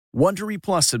Wondery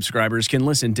Plus subscribers can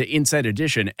listen to Inside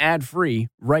Edition ad-free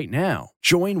right now.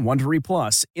 Join Wondery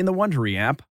Plus in the Wondery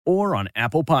app or on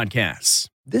Apple Podcasts.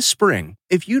 This spring,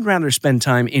 if you'd rather spend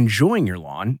time enjoying your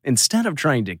lawn instead of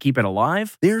trying to keep it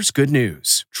alive, there's good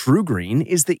news. True Green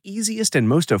is the easiest and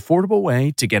most affordable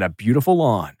way to get a beautiful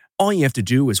lawn. All you have to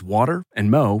do is water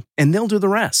and mow, and they'll do the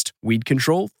rest. Weed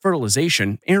control,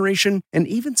 fertilization, aeration, and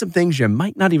even some things you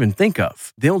might not even think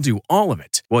of. They'll do all of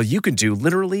it, while you can do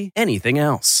literally anything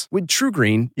else. With True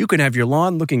Green, you can have your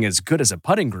lawn looking as good as a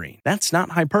putting green. That's not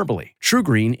hyperbole. True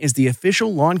Green is the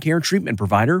official lawn care treatment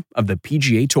provider of the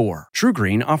PGA Tour. True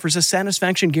Green offers a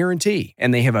satisfaction guarantee,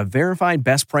 and they have a verified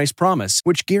best price promise,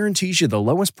 which guarantees you the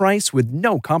lowest price with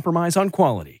no compromise on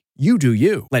quality. You do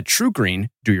you. Let True Green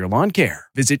do your lawn care.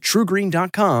 Visit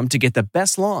TrueGreen.com to get the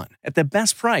best lawn at the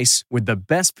best price with the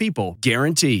best people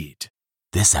guaranteed.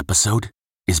 This episode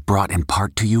is brought in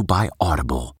part to you by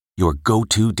Audible, your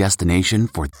go-to destination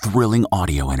for thrilling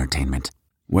audio entertainment.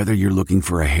 Whether you're looking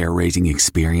for a hair-raising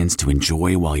experience to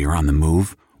enjoy while you're on the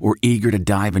move or eager to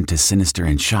dive into sinister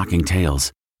and shocking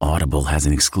tales, Audible has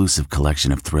an exclusive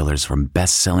collection of thrillers from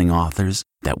best-selling authors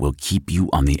that will keep you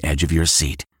on the edge of your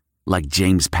seat. Like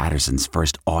James Patterson's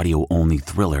first audio-only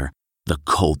thriller, The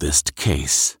Coldest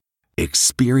Case.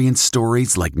 Experience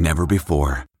stories like never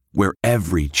before, where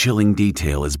every chilling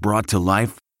detail is brought to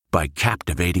life by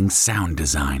captivating sound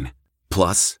design.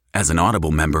 Plus, as an Audible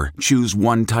member, choose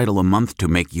one title a month to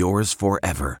make yours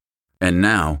forever. And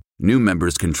now, new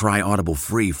members can try Audible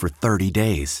free for 30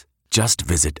 days. Just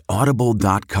visit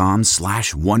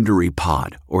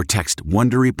audible.com/WonderyPod or text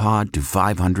WonderyPod to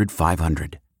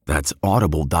 500-500. That's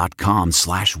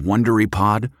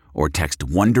audible.com/WonderyPod or text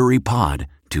WonderyPod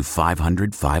to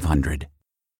 500-500.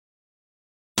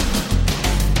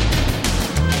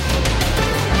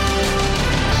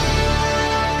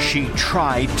 She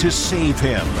tried to save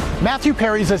him. Matthew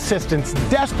Perry's assistant's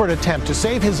desperate attempt to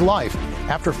save his life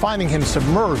after finding him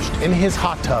submerged in his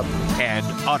hot tub. And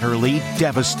utterly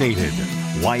devastated.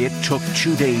 Why it took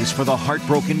 2 days for the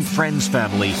heartbroken Friends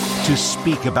family to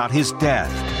speak about his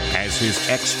death as his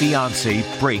ex-fiancée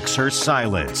breaks her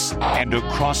silence. And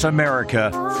across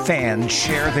America, fans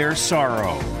share their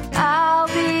sorrow. I'll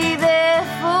be there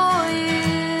for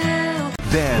you.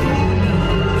 Then,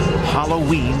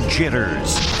 Halloween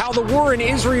jitters. How the war in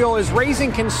Israel is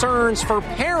raising concerns for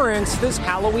parents this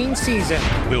Halloween season.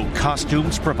 Will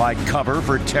costumes provide cover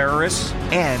for terrorists?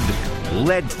 And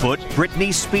Leadfoot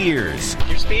Britney Spears.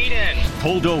 You're speeding.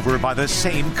 Pulled over by the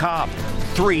same cop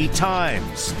 3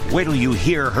 times. Wait till you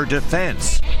hear her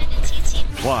defense.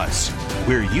 Plus,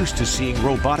 we're used to seeing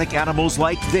robotic animals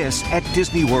like this at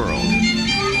Disney World.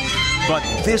 But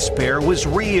this bear was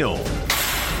real.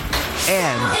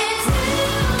 And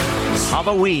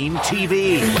Halloween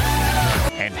TV.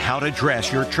 And how to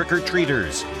dress your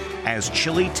trick-or-treaters as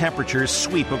chilly temperatures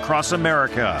sweep across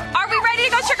America. Are we ready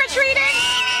to go trick-or-treating?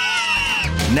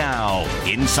 Now,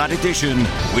 Inside Edition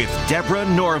with Deborah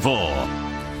Norville.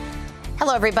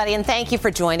 Hello, everybody, and thank you for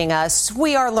joining us.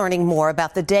 We are learning more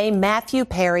about the day Matthew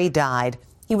Perry died.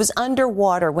 He was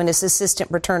underwater when his assistant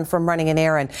returned from running an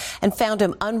errand and found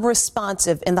him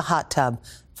unresponsive in the hot tub.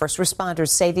 First responders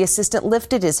say the assistant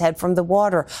lifted his head from the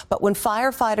water, but when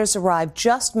firefighters arrived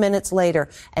just minutes later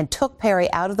and took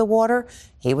Perry out of the water,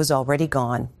 he was already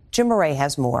gone. Jim Murray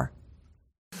has more.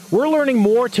 We're learning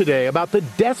more today about the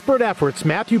desperate efforts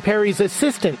Matthew Perry's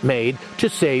assistant made to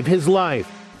save his life.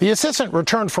 The assistant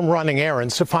returned from running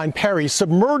errands to find Perry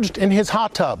submerged in his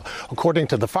hot tub. According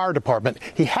to the fire department,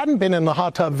 he hadn't been in the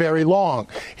hot tub very long.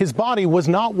 His body was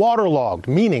not waterlogged,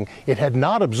 meaning it had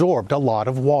not absorbed a lot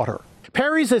of water.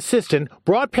 Perry's assistant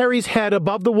brought Perry's head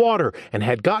above the water and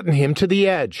had gotten him to the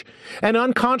edge. An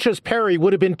unconscious Perry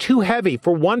would have been too heavy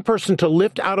for one person to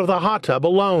lift out of the hot tub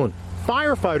alone.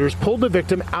 Firefighters pulled the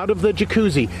victim out of the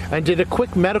jacuzzi and did a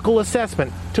quick medical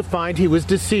assessment to find he was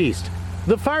deceased.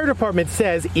 The fire department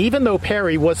says even though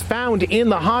Perry was found in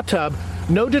the hot tub,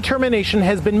 no determination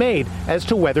has been made as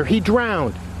to whether he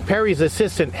drowned. Perry's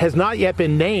assistant has not yet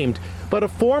been named, but a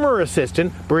former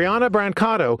assistant, Brianna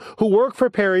Brancato, who worked for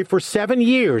Perry for 7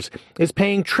 years, is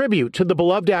paying tribute to the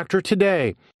beloved actor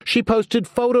today. She posted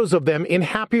photos of them in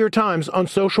happier times on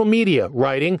social media,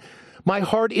 writing, "My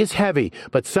heart is heavy,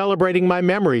 but celebrating my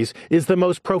memories is the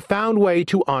most profound way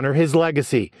to honor his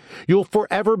legacy. You'll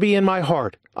forever be in my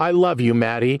heart. I love you,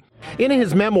 Maddie." In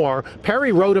his memoir,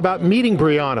 Perry wrote about meeting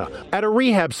Brianna at a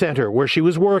rehab center where she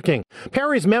was working.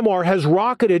 Perry's memoir has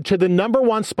rocketed to the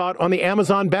 #1 spot on the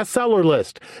Amazon bestseller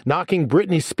list, knocking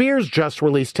Britney Spears'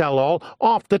 just-released tell-all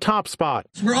off the top spot.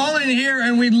 We're all in here,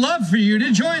 and we'd love for you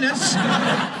to join us.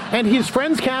 And his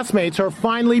friends' castmates are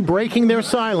finally breaking their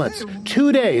silence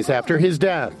 2 days after his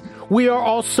death. We are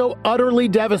all so utterly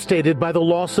devastated by the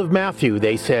loss of Matthew,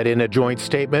 they said in a joint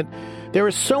statement. There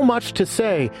is so much to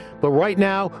say, but right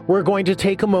now we're going to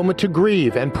take a moment to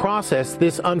grieve and process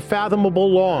this unfathomable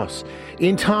loss.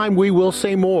 In time, we will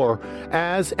say more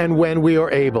as and when we are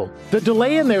able. The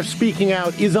delay in their speaking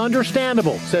out is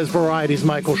understandable, says Variety's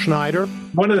Michael Schneider.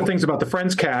 One of the things about the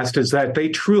Friends cast is that they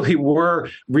truly were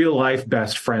real-life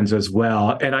best friends as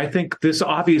well. And I think this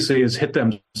obviously has hit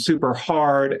them super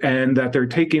hard and that they're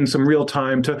taking some real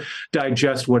time to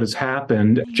digest what has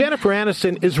happened. Jennifer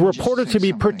Aniston is reported to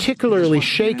be particularly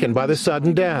shaken by the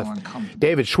sudden death.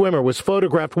 David Schwimmer was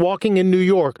photographed walking in New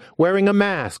York wearing a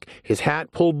mask, his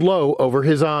hat pulled low over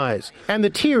his eyes. And the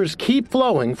tears keep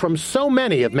flowing from so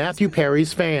many of Matthew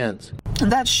Perry's fans.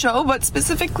 That show, but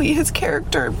specifically his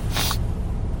character,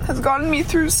 has gotten me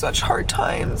through such hard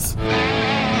times.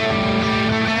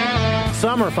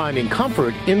 Some are finding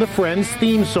comfort in the Friends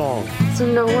theme song. So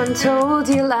no one told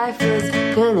you life was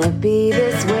gonna be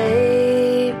this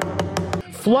way.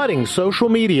 Flooding social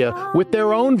media with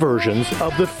their own versions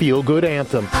of the feel-good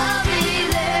anthem. I'll be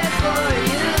there for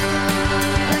you,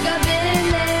 like I've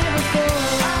been there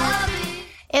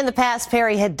before. In the past,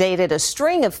 Perry had dated a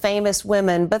string of famous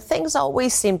women, but things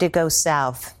always seemed to go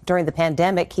south. During the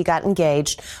pandemic, he got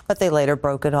engaged, but they later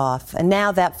broke it off. And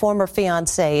now that former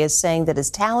fiancé is saying that as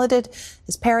talented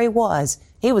as Perry was,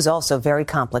 he was also very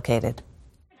complicated.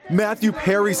 Matthew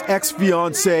Perry's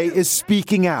ex-fiancée is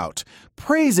speaking out,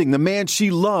 praising the man she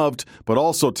loved, but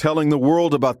also telling the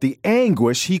world about the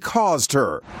anguish he caused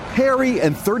her. Perry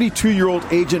and 32-year-old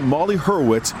agent Molly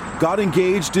Hurwitz got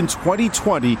engaged in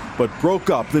 2020, but broke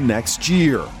up the next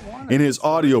year. In his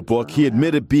audiobook, he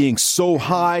admitted being so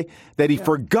high that he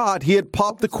forgot he had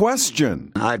popped the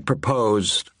question. I'd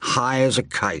proposed high as a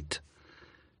kite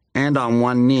and on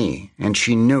one knee, and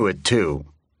she knew it too,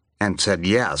 and said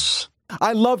yes.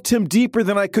 I loved him deeper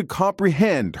than I could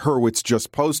comprehend, Hurwitz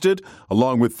just posted,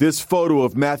 along with this photo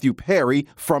of Matthew Perry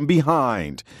from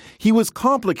behind. He was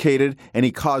complicated and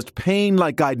he caused pain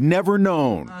like I'd never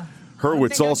known.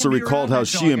 Hurwitz also recalled how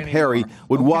she and Perry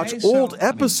would watch old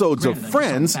episodes of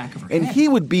Friends, and he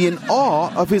would be in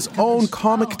awe of his own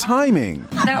comic timing.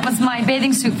 That was my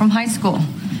bathing suit from high school.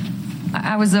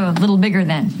 I was a little bigger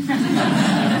then.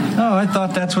 Oh, I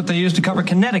thought that's what they used to cover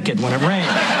Connecticut when it rained.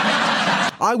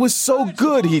 I was so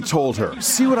good, he told her.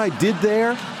 See what I did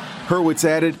there? Hurwitz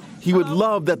added he would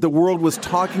love that the world was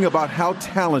talking about how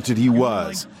talented he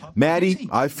was. Maddie,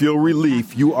 I feel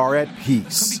relief you are at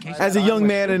peace. As a young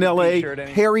man in L.A.,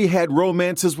 Perry had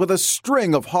romances with a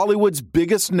string of Hollywood's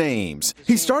biggest names.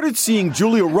 He started seeing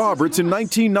Julia Roberts in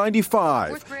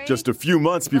 1995, just a few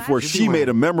months before she made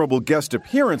a memorable guest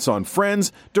appearance on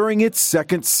Friends during its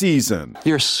second season.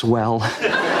 You're swell.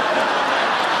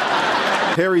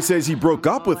 Perry says he broke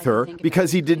up with her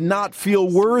because he did not feel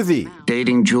worthy.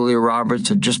 Dating Julia Roberts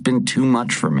had just been too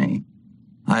much for me.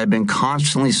 I had been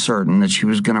constantly certain that she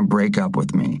was going to break up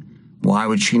with me. Why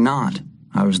would she not?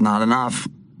 I was not enough.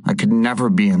 I could never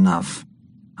be enough.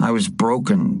 I was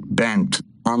broken, bent,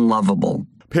 unlovable.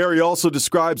 Perry also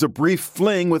describes a brief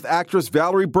fling with actress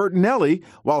Valerie Bertinelli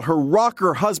while her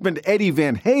rocker husband Eddie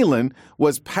Van Halen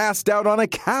was passed out on a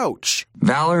couch.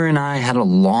 Valerie and I had a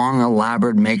long,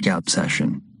 elaborate makeout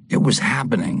session. It was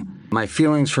happening. My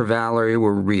feelings for Valerie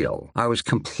were real. I was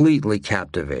completely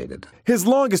captivated. His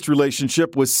longest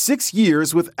relationship was 6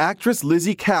 years with actress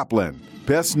Lizzie Kaplan,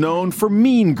 best known for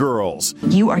Mean Girls.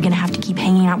 You are going to have to keep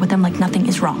hanging out with them like nothing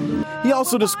is wrong. He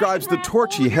also describes the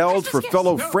torch he held for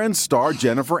fellow Friends star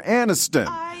Jennifer Aniston.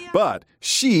 But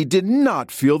she did not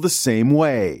feel the same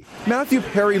way. Matthew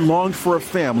Perry longed for a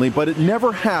family, but it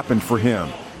never happened for him.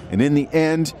 And in the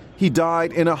end, he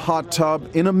died in a hot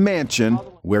tub in a mansion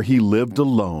where he lived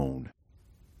alone.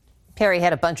 Perry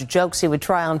had a bunch of jokes he would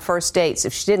try on first dates.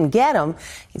 If she didn't get him,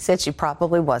 he said she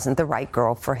probably wasn't the right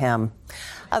girl for him.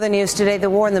 Other news today, the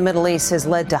war in the Middle East has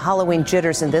led to Halloween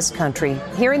jitters in this country.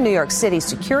 Here in New York City,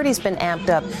 security's been amped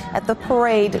up at the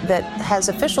parade that has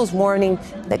officials warning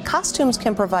that costumes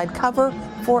can provide cover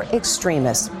for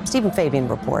extremists. Stephen Fabian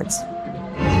reports.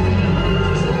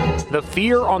 The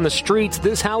fear on the streets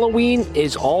this Halloween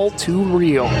is all too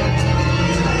real.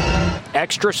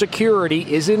 Extra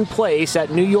security is in place at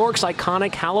New York's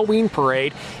iconic Halloween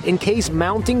parade in case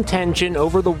mounting tension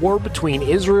over the war between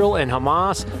Israel and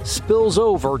Hamas spills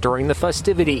over during the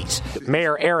festivities.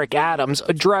 Mayor Eric Adams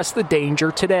addressed the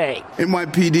danger today.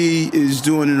 NYPD is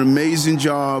doing an amazing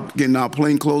job getting our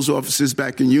plainclothes officers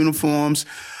back in uniforms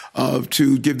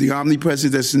to give the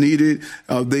omnipresence that's needed.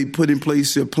 They put in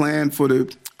place a plan for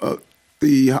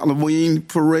the Halloween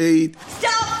parade.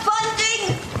 Stop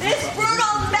funding this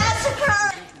brutal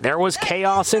massacre! There was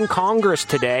chaos in Congress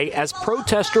today as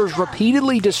protesters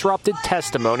repeatedly disrupted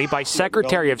testimony by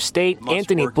Secretary of State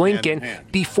Anthony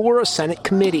Blinken before a Senate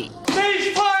committee.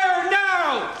 Ceasefire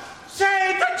now!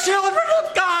 Save the children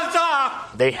of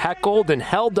Gaza! They heckled and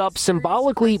held up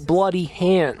symbolically bloody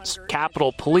hands.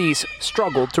 Capitol Police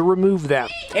struggled to remove them.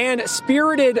 And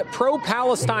spirited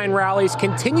pro-Palestine rallies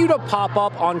continue to pop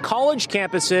up on college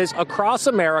campuses across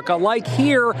America, like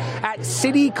here at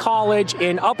City College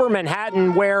in Upper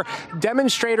Manhattan, where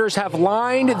demonstrators have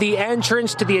lined the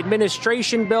entrance to the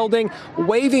administration building,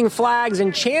 waving flags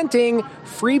and chanting,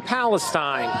 "Free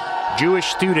Palestine." Jewish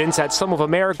students at some of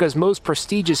America's most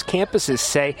prestigious campuses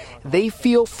say they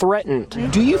feel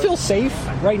threatened. Do you feel safe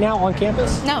right now on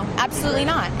campus? No, absolutely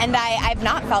not. And I've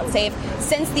not felt safe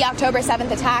since the October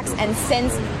 7th attacks and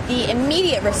since the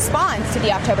immediate response to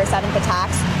the October 7th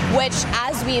attacks, which,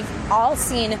 as we've all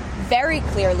seen very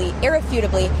clearly,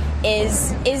 irrefutably,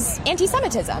 is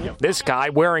anti-Semitism. This guy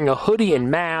wearing a hoodie and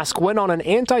mask went on an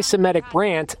anti-Semitic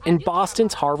rant in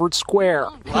Boston's Harvard Square.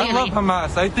 I love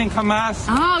Hamas. I think Hamas.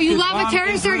 Oh, you love a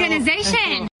terrorist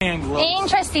organization.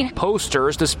 Interesting.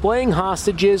 Posters displaying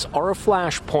hostages are a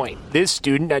flashpoint. This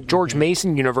student at George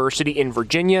Mason University in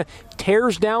Virginia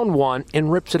tears down one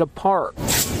and rips it apart.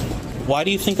 Why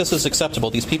do you think this is acceptable?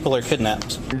 These people are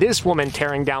kidnapped. This woman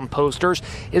tearing down posters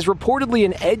is reportedly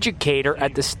an educator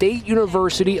at the State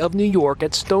University of New York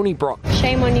at Stony Brook.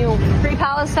 Shame on you. Free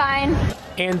Palestine.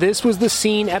 And this was the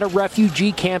scene at a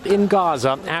refugee camp in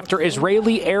Gaza after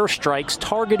Israeli airstrikes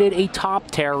targeted a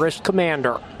top terrorist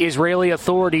commander. Israeli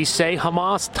authorities say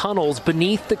Hamas tunnels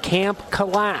beneath the camp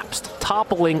collapsed,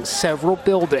 toppling several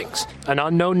buildings. An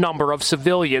unknown number of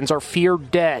civilians are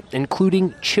feared dead,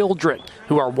 including children,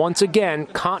 who are once again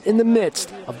caught in the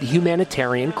midst of the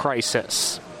humanitarian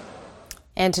crisis.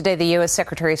 And today, the U.S.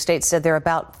 Secretary of State said there are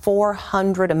about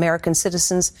 400 American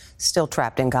citizens still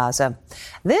trapped in Gaza.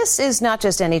 This is not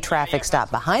just any traffic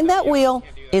stop. Behind that wheel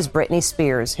is Britney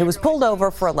Spears, who was pulled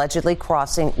over for allegedly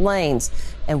crossing lanes.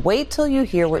 And wait till you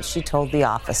hear what she told the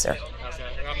officer.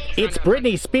 It's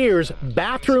Britney Spears'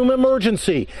 bathroom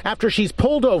emergency after she's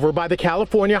pulled over by the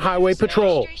California Highway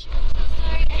Patrol.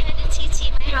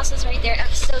 My house is right there.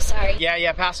 I'm so sorry.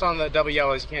 Yeah, pass on the double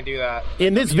yellows. You can't do that.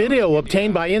 In this video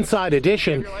obtained by Inside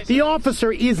Edition, the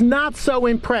officer is not so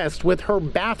impressed with her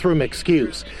bathroom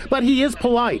excuse, but he is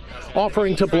polite,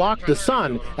 offering to block the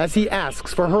sun as he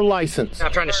asks for her license.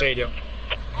 I'm trying to shade you.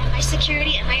 My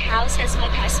security at my house has my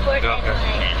passport and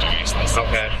my driver's license.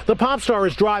 Okay. The pop star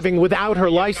is driving without her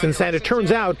license, and it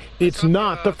turns out it's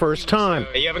not the first time.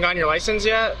 You haven't gotten your license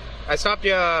yet? I stopped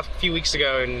you a few weeks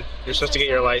ago, and you're supposed to get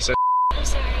your license.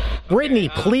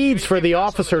 Britney pleads for the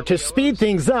officer to speed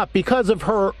things up because of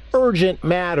her urgent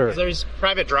matter. There's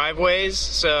private driveways,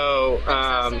 so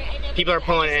people are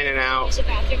pulling in and out.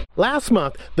 Last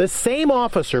month, the same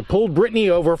officer pulled Britney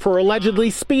over for allegedly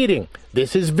speeding.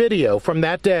 This is video from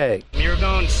that day. You were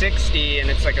going 60 and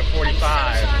it's like a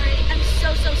 45. I'm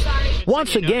so sorry.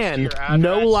 Once again,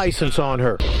 no license on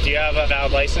her. Do you have a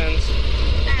valid license?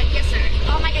 Yes, sir.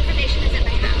 All my information is at my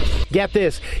house. Get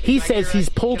this, he says he's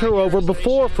pulled her over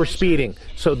before for speeding,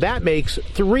 so that makes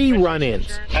 3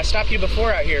 run-ins. I stopped you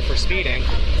before out here for speeding.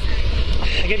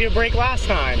 I gave you a break last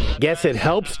time. Guess it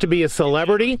helps to be a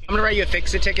celebrity? I'm gonna write you a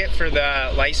fix-it ticket for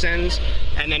the license,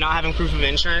 and then not having proof of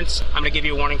insurance. I'm gonna give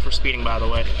you a warning for speeding, by the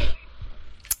way.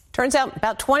 Turns out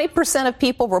about 20% of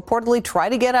people reportedly try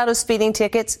to get out of speeding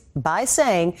tickets by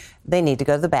saying they need to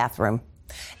go to the bathroom.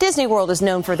 Disney World is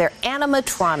known for their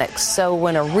animatronics, so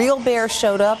when a real bear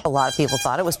showed up, a lot of people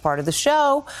thought it was part of the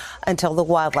show until the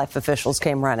wildlife officials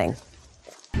came running.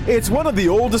 It's one of the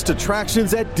oldest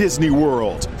attractions at Disney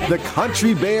World, the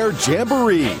Country Bear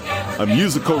Jamboree, a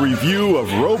musical review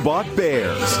of robot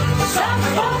bears.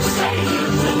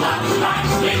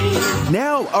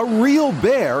 Now, a real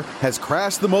bear has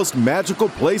crashed the most magical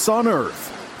place on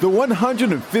Earth. The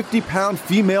 150-pound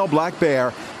female black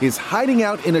bear is hiding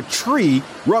out in a tree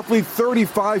roughly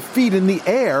 35 feet in the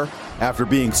air after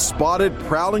being spotted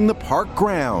prowling the park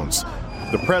grounds.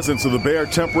 The presence of the bear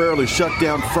temporarily shut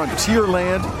down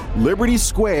Frontierland, Liberty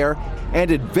Square, and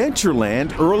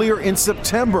Adventureland earlier in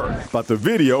September, but the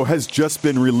video has just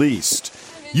been released.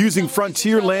 Using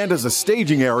Frontierland as a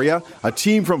staging area, a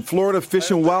team from Florida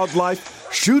Fish and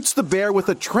Wildlife shoots the bear with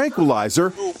a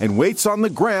tranquilizer and waits on the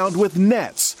ground with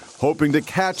nets, hoping to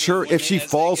catch her if she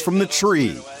falls from the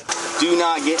tree. Do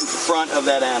not get in front of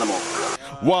that animal.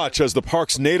 Watch as the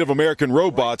park's Native American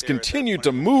robots continue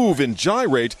to move and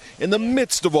gyrate in the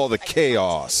midst of all the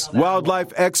chaos.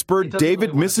 Wildlife expert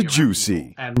David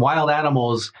Misajusi. And wild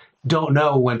animals don't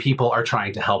know when people are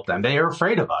trying to help them. They are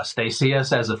afraid of us. They see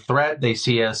us as a threat. They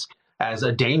see us as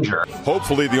a danger.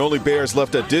 Hopefully the only bears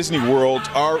left at Disney World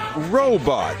are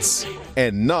robots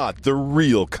and not the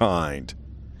real kind.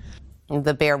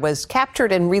 The bear was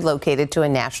captured and relocated to a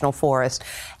national forest.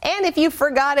 And if you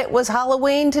forgot it was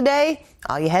Halloween today,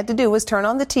 all you had to do was turn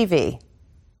on the TV.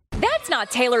 That's not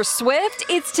Taylor Swift.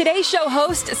 It's Today Show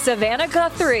host Savannah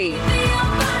Guthrie.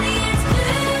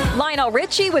 Lionel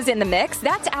Richie was in the mix.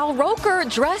 That's Al Roker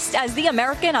dressed as the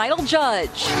American Idol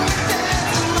judge.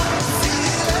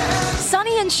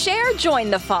 Sonny and Cher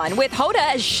joined the fun with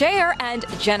Hoda as Cher and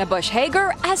Jenna Bush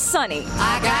Hager as Sonny.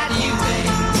 I got you, baby.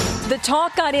 The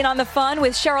Talk got in on the fun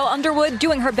with Cheryl Underwood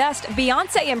doing her best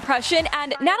Beyonce impression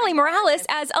and Natalie Morales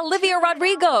as Olivia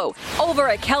Rodrigo. Over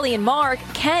at Kelly and Mark,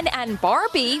 Ken and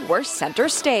Barbie were center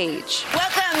stage.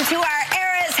 Welcome to our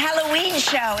Era's Halloween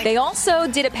show. They also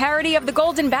did a parody of The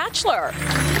Golden Bachelor.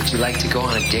 Would you like to go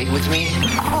on a date with me?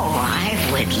 Oh, I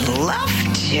would love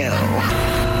to.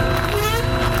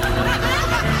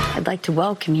 I'd like to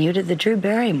welcome you to the Drew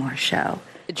Barrymore Show.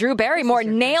 Drew Barrymore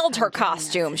nailed her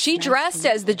costume. She dressed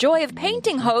as the Joy of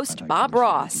Painting host, Bob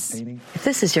Ross. If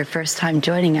this is your first time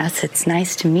joining us, it's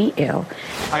nice to meet you.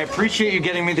 I appreciate you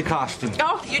getting me the costume.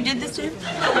 Oh, you did this too?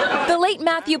 The late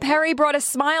Matthew Perry brought a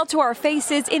smile to our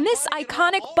faces in this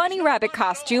iconic bunny rabbit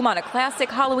costume on a classic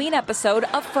Halloween episode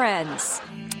of Friends.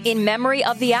 In memory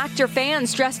of the actor,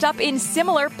 fans dressed up in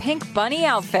similar pink bunny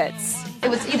outfits. It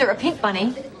was either a pink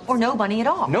bunny or no bunny at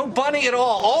all. No bunny at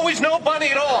all. Always no bunny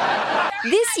at all.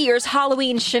 This year's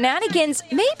Halloween shenanigans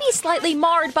may be slightly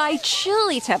marred by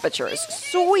chilly temperatures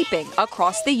sweeping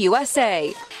across the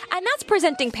USA. And that's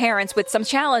presenting parents with some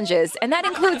challenges, and that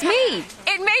includes me.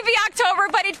 It may be October,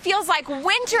 but it feels like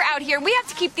winter out here. We have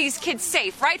to keep these kids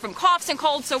safe, right? From coughs and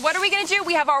colds. So what are we going to do?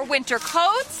 We have our winter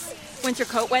coats. Winter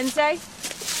Coat Wednesday.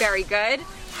 Very good.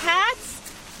 Hats.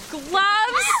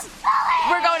 Gloves.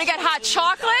 We're going to get hot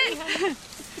chocolate.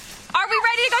 Are we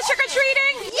ready to go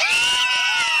trick-or-treating? Yeah!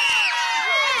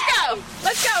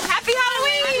 Let's go. Happy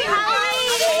Halloween. Happy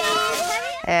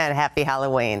Halloween. And happy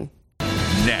Halloween.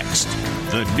 Next,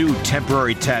 the new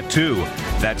temporary tattoo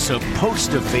that's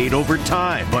supposed to fade over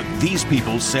time, but these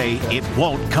people say it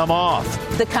won't come off.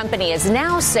 The company is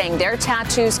now saying their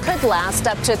tattoos could last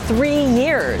up to 3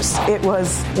 years. It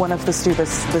was one of the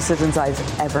stupidest decisions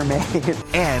I've ever made.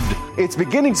 And it's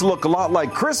beginning to look a lot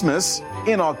like Christmas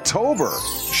in October.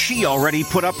 She already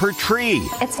put up her tree.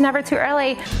 It's never too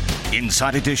early.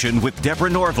 Inside Edition with Deborah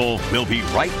Norville. We'll be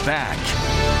right back.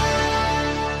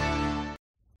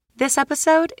 This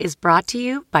episode is brought to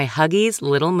you by Huggies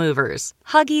Little Movers.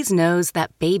 Huggies knows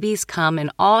that babies come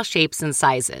in all shapes and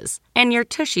sizes, and your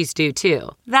tushies do too.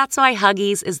 That's why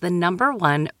Huggies is the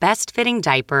 #1 best-fitting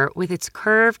diaper with its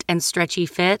curved and stretchy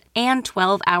fit and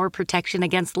 12-hour protection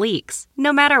against leaks.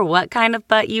 No matter what kind of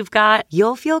butt you've got,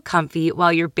 you'll feel comfy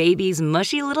while your baby's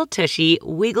mushy little tushy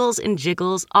wiggles and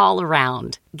jiggles all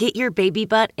around. Get your baby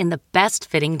butt in the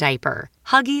best-fitting diaper.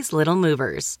 Huggies Little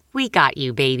Movers. We got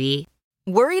you, baby.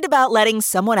 Worried about letting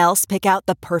someone else pick out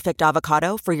the perfect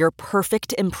avocado for your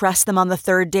perfect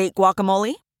impress-them-on-the-third-date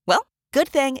guacamole? Well, good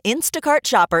thing Instacart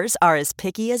shoppers are as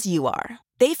picky as you are.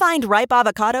 They find ripe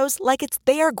avocados like it's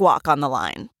their guac on the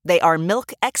line. They are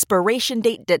milk expiration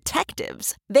date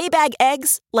detectives. They bag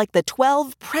eggs like the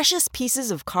 12 precious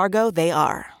pieces of cargo they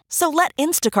are. So let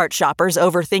Instacart shoppers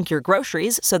overthink your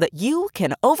groceries so that you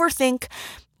can overthink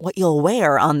what you'll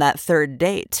wear on that third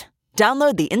date.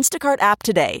 Download the Instacart app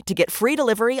today to get free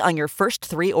delivery on your first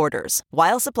 3 orders,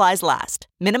 while supplies last.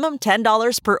 Minimum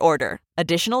 $10 per order.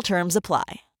 Additional terms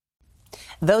apply.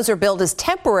 Those are billed as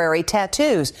temporary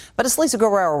tattoos, but as Lisa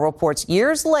Guerrero reports,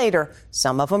 years later,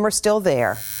 some of them are still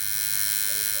there.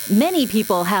 Many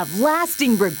people have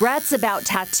lasting regrets about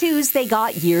tattoos they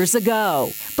got years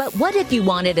ago. But what if you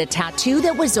wanted a tattoo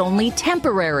that was only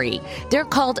temporary? They're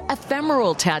called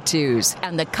ephemeral tattoos,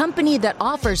 and the company that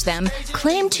offers them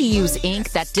claimed to use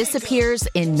ink that disappears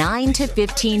in 9 to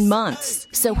 15 months.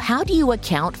 So how do you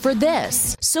account for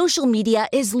this? Social media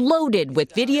is loaded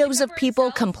with videos of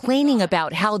people complaining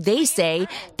about how they say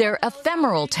their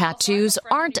ephemeral tattoos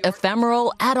aren't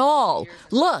ephemeral at all.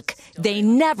 Look, they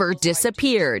never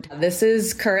disappear. cleared. This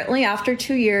is currently after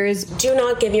 2 years. Do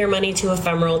not give your money to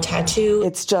Ephemeral Tattoo.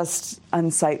 It's just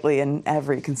unsightly in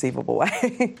every conceivable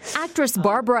way. Actress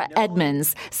Barbara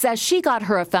Edmonds says she got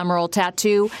her ephemeral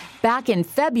tattoo back in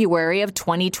February of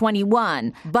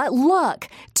 2021. But look,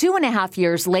 2.5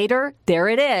 years later, there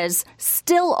it is,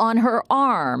 still on her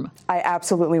arm. I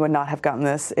absolutely would not have gotten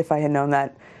this if I had known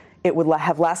that it would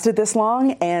have lasted this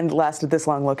long and lasted this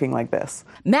long looking like this.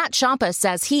 Matt Ciampa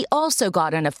says he also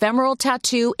got an ephemeral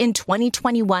tattoo in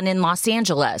 2021 in Los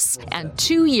Angeles. And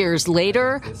 2 years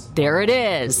later, there it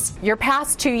is. Your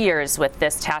past 2 years with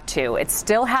this tattoo, it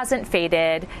still hasn't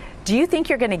faded. Do you think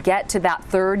you're going to get to that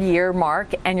 3rd year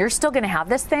mark and you're still going to have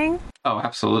this thing? Oh,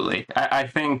 absolutely. I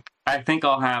think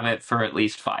I'll have it for at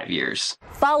least 5 years.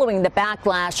 Following the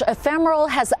backlash, Ephemeral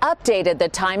has updated the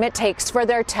time it takes for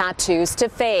their tattoos to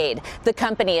fade. The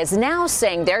company is now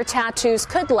saying their tattoos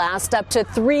could last up to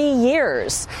 3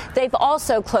 years. They've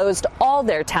also closed all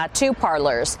their tattoo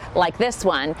parlors, like this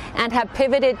one, and have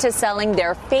pivoted to selling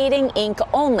their fading ink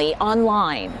only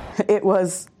online. It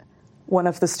was one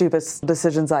of the stupidest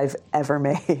decisions I've ever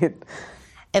made.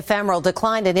 Ephemeral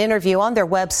declined an interview on their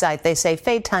website. They say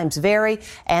fade times vary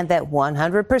and that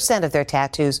 100% of their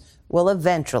tattoos will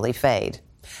eventually fade.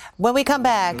 When we come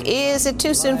back, is it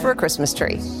too soon for a Christmas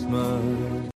tree?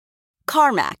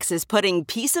 CarMax is putting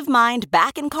peace of mind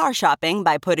back in car shopping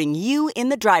by putting you in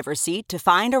the driver's seat to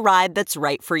find a ride that's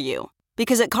right for you.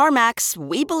 Because at CarMax,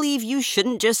 we believe you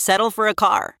shouldn't just settle for a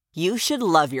car. You should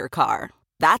love your car.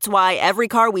 That's why every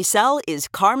car we sell is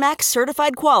CarMax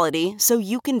certified quality, so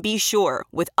you can be sure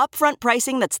with upfront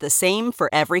pricing that's the same for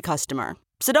every customer.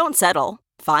 So don't settle.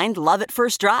 Find love at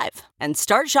first drive and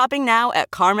start shopping now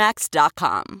at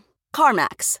CarMax.com.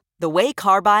 CarMax, the way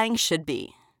car buying should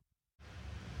be.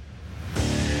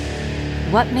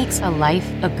 What makes a life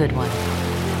a good one?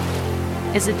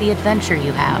 Is it the adventure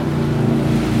you have?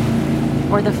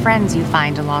 Or the friends you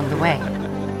find along the way?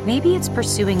 Maybe it's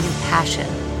pursuing your passion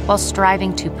while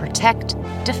striving to protect,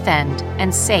 defend,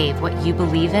 and save what you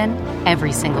believe in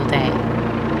every single day.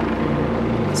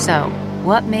 So,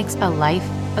 what makes a life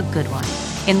a good one?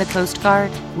 In the Coast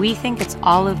Guard, we think it's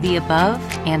all of the above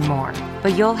and more,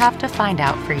 but you'll have to find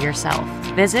out for yourself.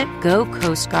 Visit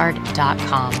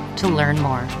GoCoastGuard.com to learn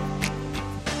more.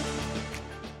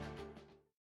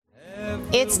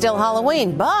 It's still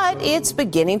Halloween, but it's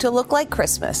beginning to look like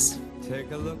Christmas.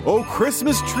 Oh,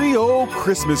 Christmas tree, oh,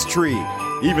 Christmas tree.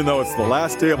 Even though it's the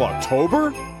last day of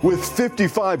October? With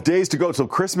 55 days to go till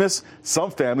Christmas, some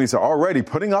families are already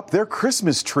putting up their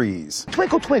Christmas trees.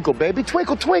 Twinkle, twinkle, baby,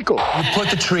 twinkle, twinkle. You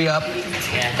put the tree up,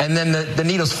 and then the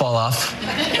needles fall off,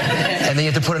 and then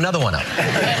you have to put another one up.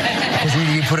 Because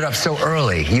you put it up so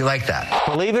early. You like that.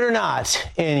 Believe it or not,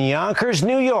 in Yonkers,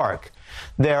 New York,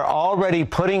 they're already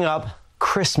putting up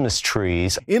Christmas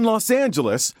trees. In Los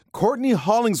Angeles, Courtney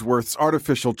Hollingsworth's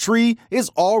artificial tree is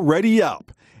already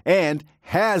up and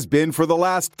has been for the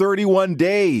last 31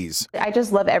 days. I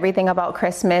just love everything about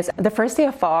Christmas. The first day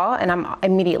of fall, and I'm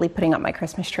immediately putting up my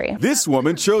Christmas tree. This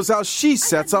woman shows how she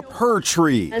sets up her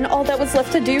tree. And all that was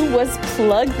left to do was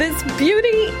plug this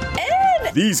beauty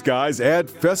in. These guys add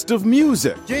festive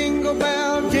music. Jingle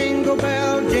bell, jingle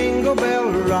bell, jingle bell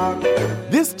rock.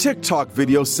 This TikTok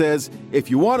video says,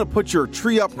 if you want to put your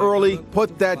tree up early,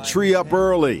 put that tree up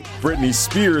early. Britney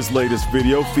Spears' latest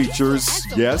video features,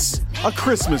 yes, a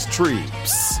Christmas tree.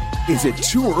 Psst, is it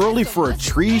too early for a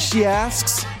tree, she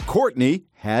asks? Courtney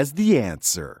has the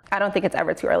answer. I don't think it's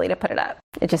ever too early to put it up.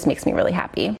 It just makes me really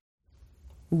happy.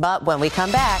 But when we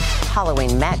come back,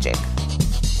 Halloween magic.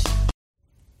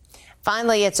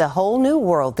 Finally, it's a whole new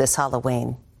world this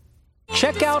Halloween.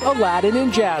 Check out Aladdin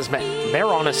and Jasmine. They're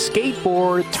on a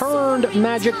skateboard turned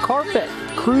magic carpet,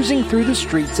 cruising through the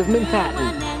streets of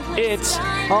Manhattan. It's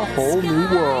a whole new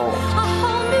world.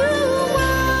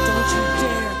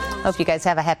 Hope you guys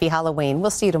have a happy Halloween. We'll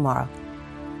see you tomorrow.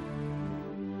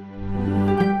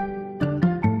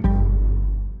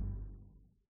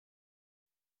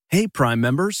 Hey, Prime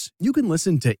members, you can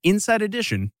listen to Inside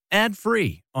Edition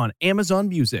ad-free on Amazon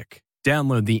Music.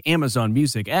 Download the Amazon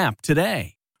Music app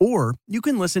today. Or you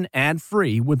can listen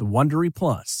ad-free with Wondery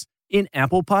Plus in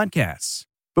Apple Podcasts.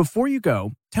 Before you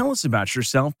go, tell us about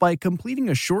yourself by completing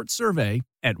a short survey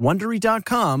at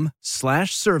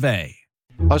Wondery.com/survey.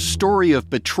 A story of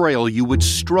betrayal you would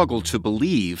struggle to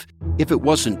believe if it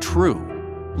wasn't true.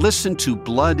 Listen to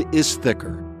Blood is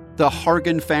Thicker, the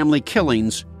Hargan family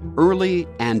killings, early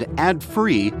and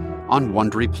ad-free on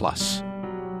Wondery Plus.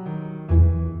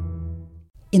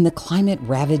 In the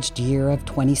climate-ravaged year of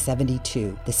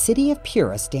 2072, the city of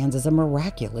Pura stands as a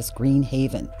miraculous green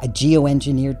haven, a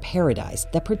geoengineered paradise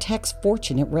that protects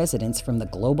fortunate residents from the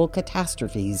global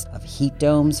catastrophes of heat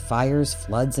domes, fires,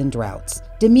 floods, and droughts.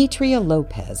 Demetria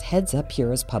Lopez heads up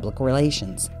Pura's public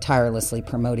relations, tirelessly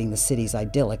promoting the city's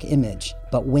idyllic image.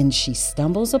 But when she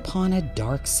stumbles upon a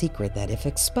dark secret that, if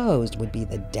exposed, would be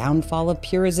the downfall of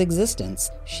Pura's existence,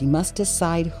 she must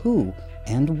decide who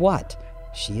and what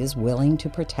she is willing to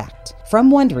protect.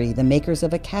 From Wondery, the makers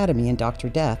of Academy and Dr.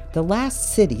 Death, The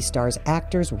Last City stars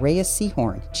actors Reyes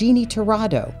Sehorn, Jeannie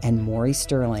Torrado, and Maury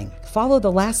Sterling. Follow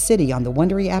The Last City on the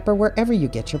Wondery app or wherever you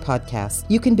get your podcasts.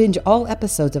 You can binge all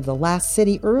episodes of The Last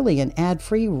City early and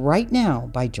ad-free right now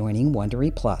by joining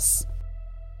Wondery Plus.